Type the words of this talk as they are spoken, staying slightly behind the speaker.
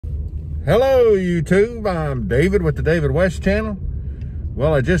Hello YouTube, I'm David with the David West channel.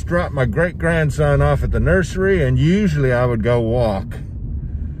 Well, I just dropped my great-grandson off at the nursery, and usually I would go walk.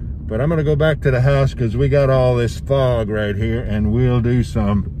 But I'm gonna go back to the house because we got all this fog right here, and we'll do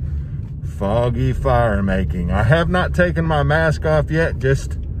some foggy fire making. I have not taken my mask off yet,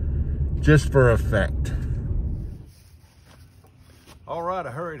 just for effect. All right, I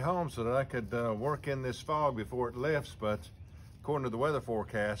hurried home so that I could work in this fog before it lifts, but according to the weather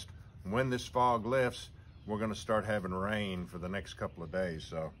forecast, when this fog lifts, we're gonna start having rain for the next couple of days.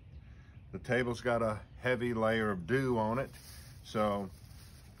 So the table's got a heavy layer of dew on it. So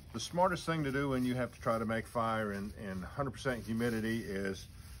the smartest thing to do when you have to try to make fire in 100% humidity is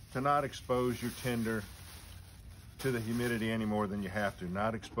to not expose your tinder to the humidity any more than you have to.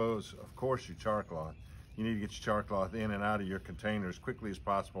 Not expose, of course, your char cloth. You need to get your char cloth in and out of your container as quickly as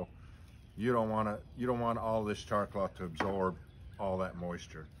possible. You don't want all this char cloth to absorb all that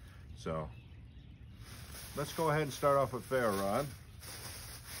moisture. So let's go ahead and start off with ferro rod.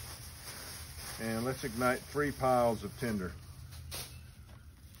 And let's ignite 3 piles of tinder.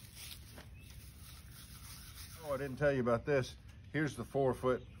 Oh, I didn't tell you about this. Here's the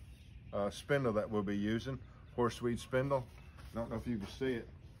 4-foot spindle that we'll be using, Horseweed spindle. I don't know if you can see it.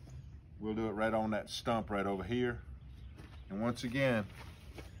 We'll do it right on that stump right over here. And once again,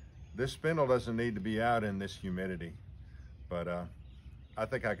 this spindle doesn't need to be out in this humidity, but I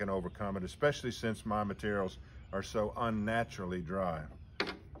think I can overcome it, especially since my materials are so unnaturally dry.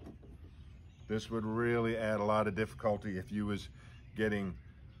 This would really add a lot of difficulty if you was getting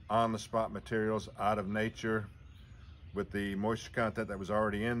on-the-spot materials out of nature with the moisture content that was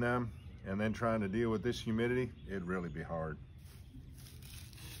already in them, and then trying to deal with this humidity. It'd really be hard.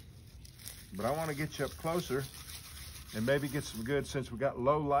 But I want to get you up closer and maybe get some good, since we got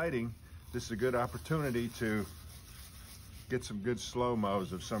low lighting, this is a good opportunity to get some good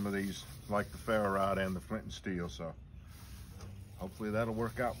Slo-Mos of some of these, like the ferro rod and the flint and steel. So hopefully that'll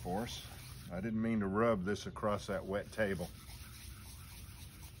work out for us. I didn't mean to rub this across that wet table.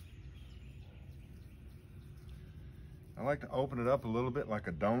 I like to open it up a little bit like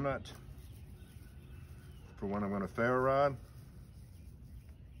a donut for when I'm going to ferro rod.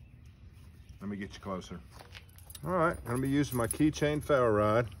 Let me get you closer. All right, I'm gonna be using my keychain ferro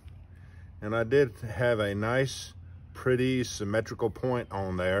rod, and I did have a nice, pretty symmetrical point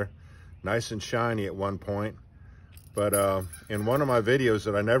on there, nice and shiny at one point. But in one of my videos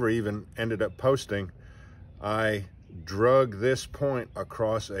that I never even ended up posting, I drug this point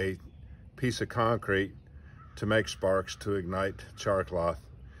across a piece of concrete to make sparks to ignite char cloth.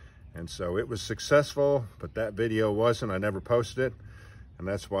 And so it was successful, but that video wasn't. I never posted it. And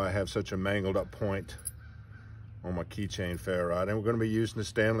that's why I have such a mangled up point on my keychain ferro rod. And we're going to be using the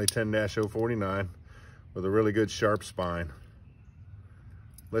Stanley 10-049 with a really good sharp spine.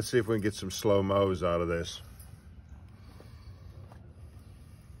 Let's see if we can get some Slo-Mos out of this.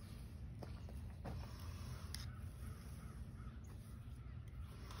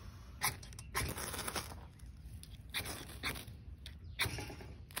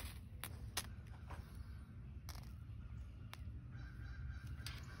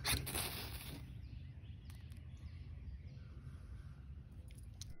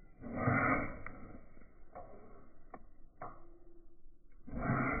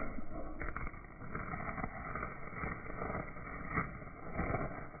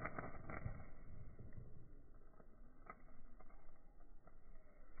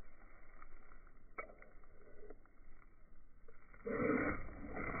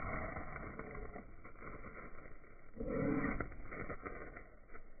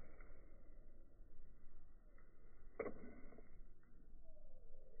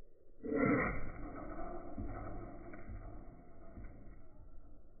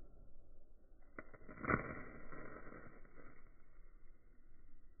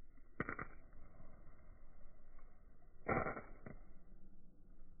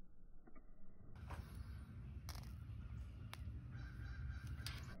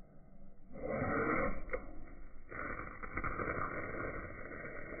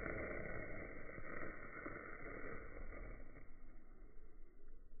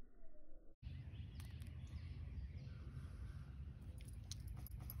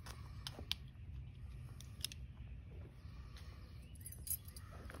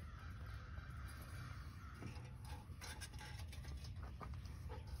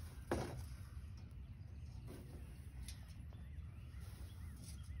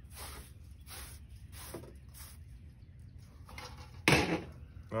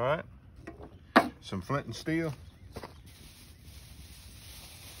 All right, some flint and steel.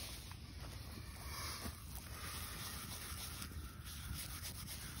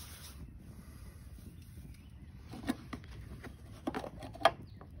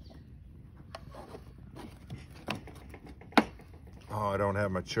 I don't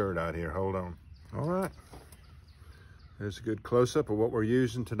have my chert out here. Hold on. All right. There's a good close-up of what we're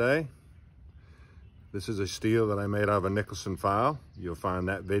using today. This is a steel that I made out of a Nicholson file. You'll find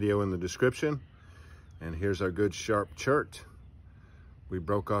that video in the description. And here's our good sharp chert. We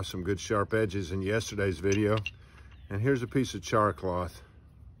broke off some good sharp edges in yesterday's video. And here's a piece of char cloth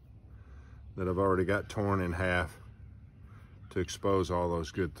that I've already got torn in half to expose all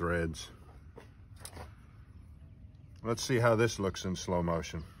those good threads. Let's see how this looks in slow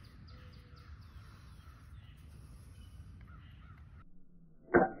motion.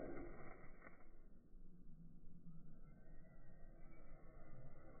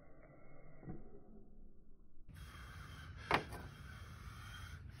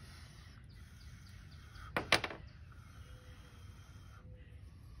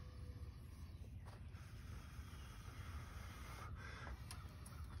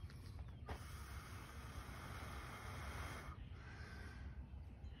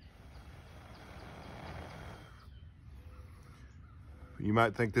 You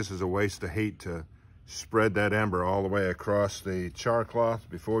might think this is a waste of heat to spread that ember all the way across the char cloth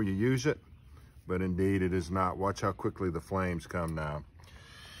before you use it, but indeed it is not. Watch how quickly the flames come now.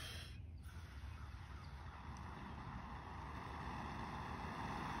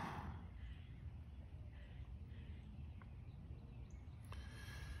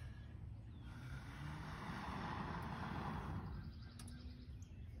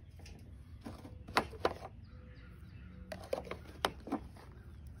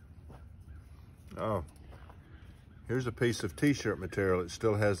 Oh, here's a piece of t-shirt material. It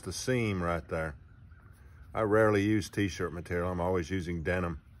still has the seam right there. I rarely use t-shirt material. I'm always using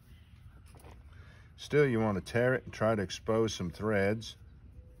denim. Still, you want to tear it and try to expose some threads.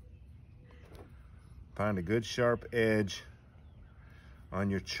 Find a good sharp edge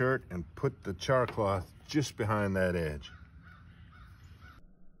on your chert and put the char cloth just behind that edge.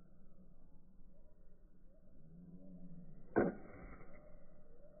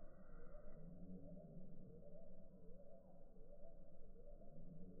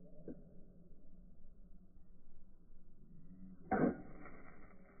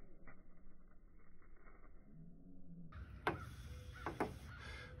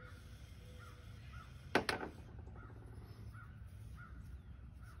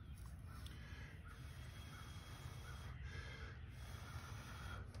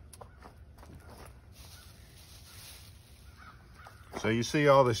 So you see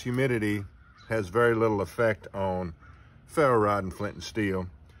all this humidity has very little effect on ferro rod and flint and steel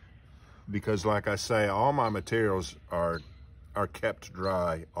because, like I say, all my materials are kept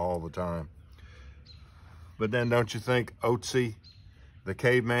dry all the time. But then don't you think Otzi, the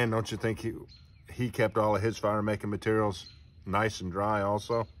caveman, don't you think he kept all of his fire making materials nice and dry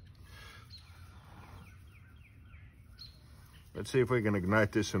also? Let's see if we can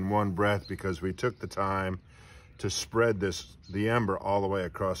ignite this in one breath because we took the time to spread the ember all the way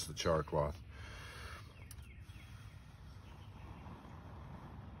across the char cloth.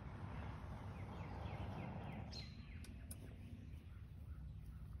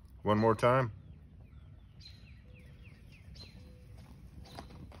 One more time.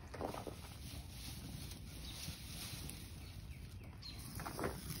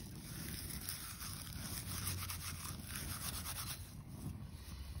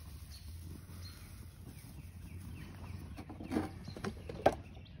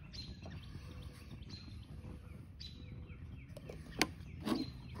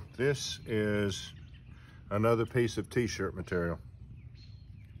 This is another piece of t-shirt material.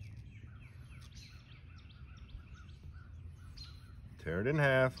 Tear it in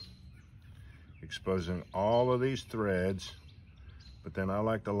half, exposing all of these threads, but then I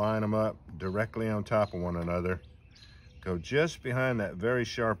like to line them up directly on top of one another. Go just behind that very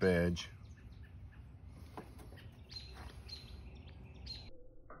sharp edge.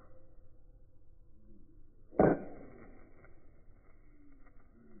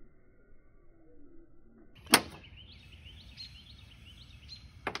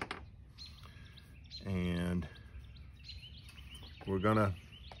 And we're gonna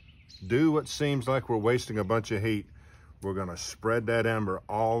do what seems like we're wasting a bunch of heat. We're gonna spread that ember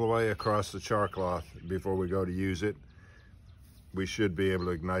all the way across the char cloth before we go to use it. We should be able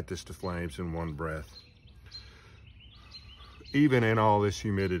to ignite this to flames in one breath, even in all this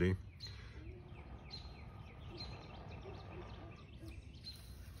humidity.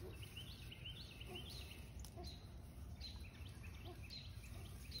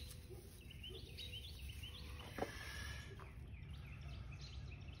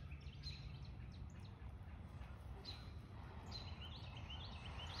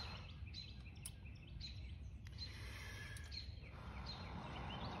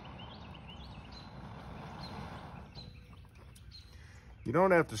 You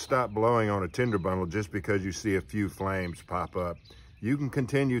don't have to stop blowing on a tinder bundle just because you see a few flames pop up. You can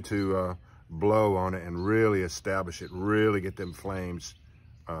continue to blow on it and really establish it, really get them flames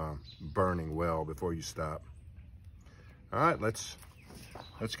burning well before you stop. All right, let's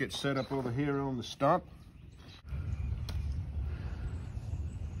get set up over here on the stump.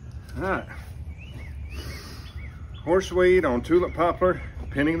 All right, horseweed on tulip poplar,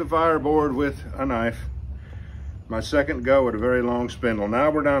 pinning the fireboard with a knife. My second go at a very long spindle. Now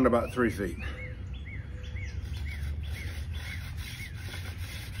we're down to about 3 feet.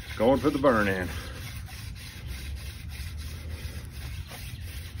 Going for the burn end.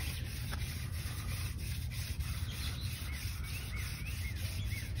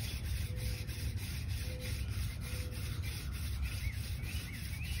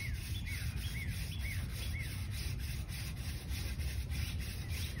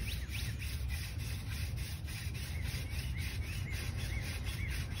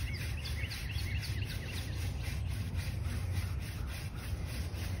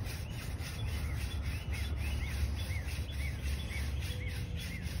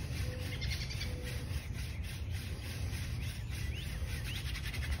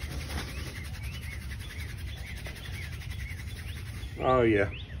 Oh yeah,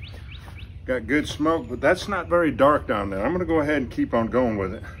 got good smoke, but that's not very dark down there. I'm gonna go ahead and keep on going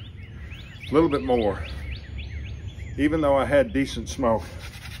with it. A little bit more, even though I had decent smoke.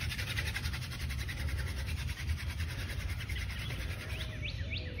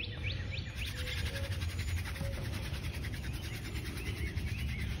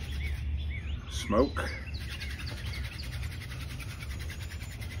 Smoke.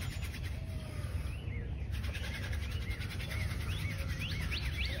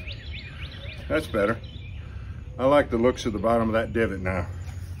 That's better. I like the looks of the bottom of that divot now.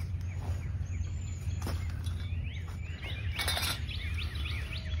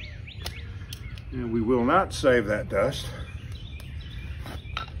 And we will not save that dust.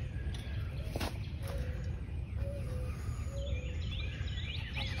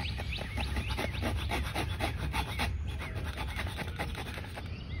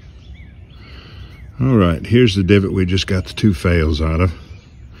 All right, here's the divot we just got the 2 fails out of.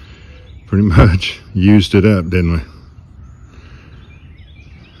 Pretty much used it up, didn't we?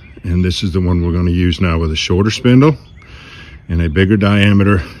 And this is the one we're going to use now with a shorter spindle and a bigger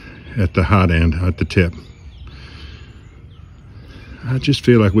diameter at the hot end, at the tip. I just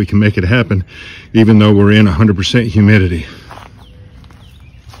feel like we can make it happen even though we're in 100% humidity.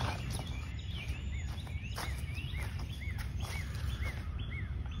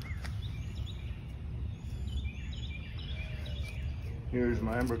 Here's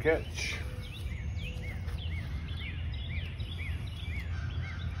my ember catch.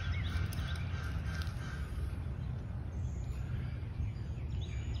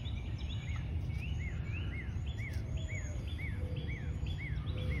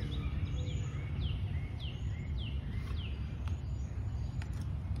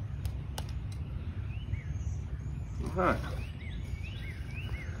 All right.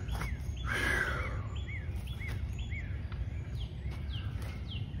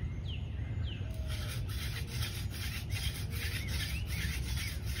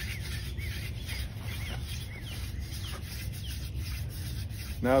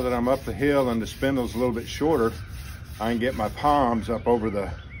 Now that I'm up the hill and the spindle's a little bit shorter, I can get my palms up over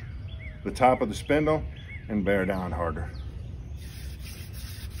the top of the spindle and bear down harder.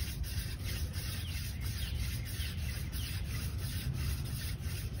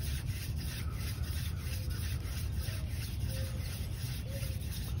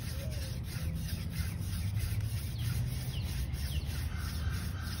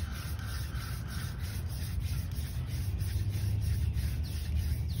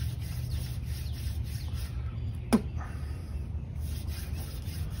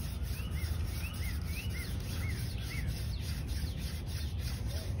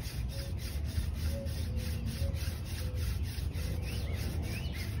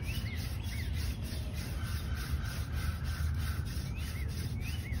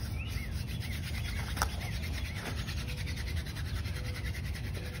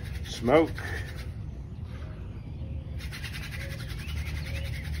 Smoke.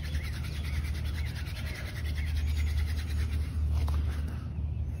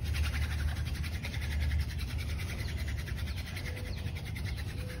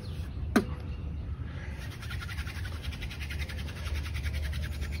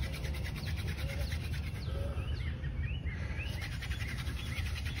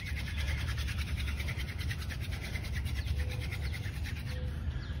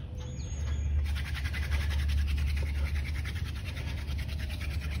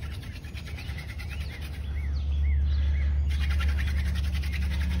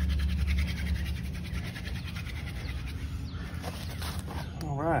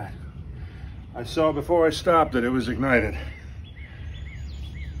 I saw before I stopped that it was ignited.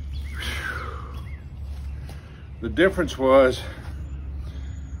 The difference was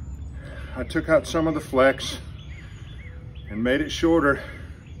I took out some of the flex and made it shorter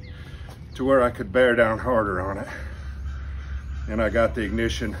to where I could bear down harder on it. And I got the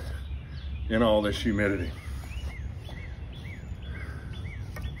ignition in all this humidity.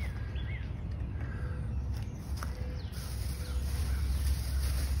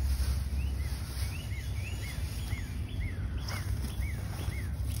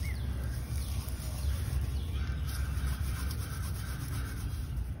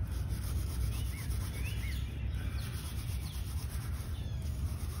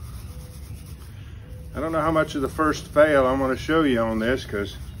 I don't know how much of the first fail I'm going to show you on this,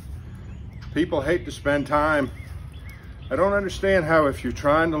 because people hate to spend time. I don't understand how, if you're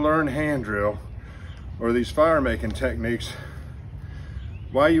trying to learn hand drill or these fire making techniques,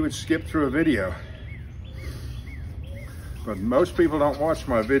 why you would skip through a video. But most people don't watch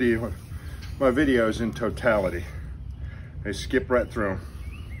my videos in totality. They skip right through them.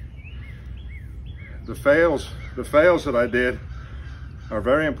 The fails that I did are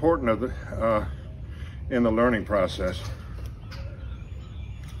very important in the learning process.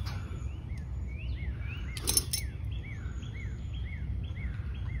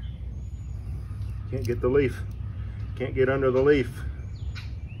 Can't get the leaf. Can't get under the leaf.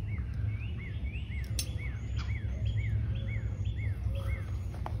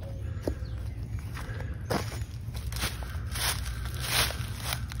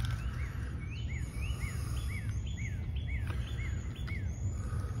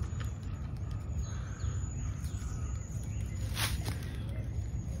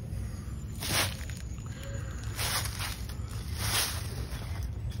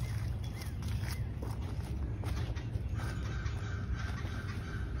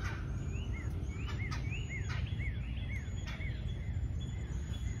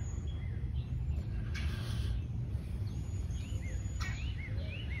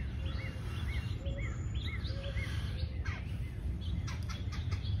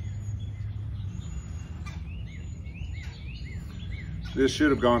 This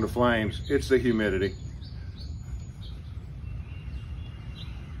should have gone to flames. It's the humidity.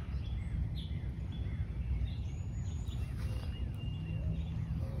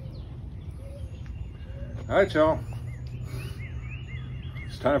 All right, y'all.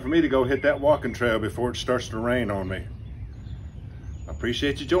 It's time for me to go hit that walking trail before it starts to rain on me. I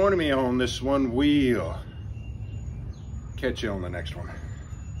appreciate you joining me on this one wheel. Catch you on the next one.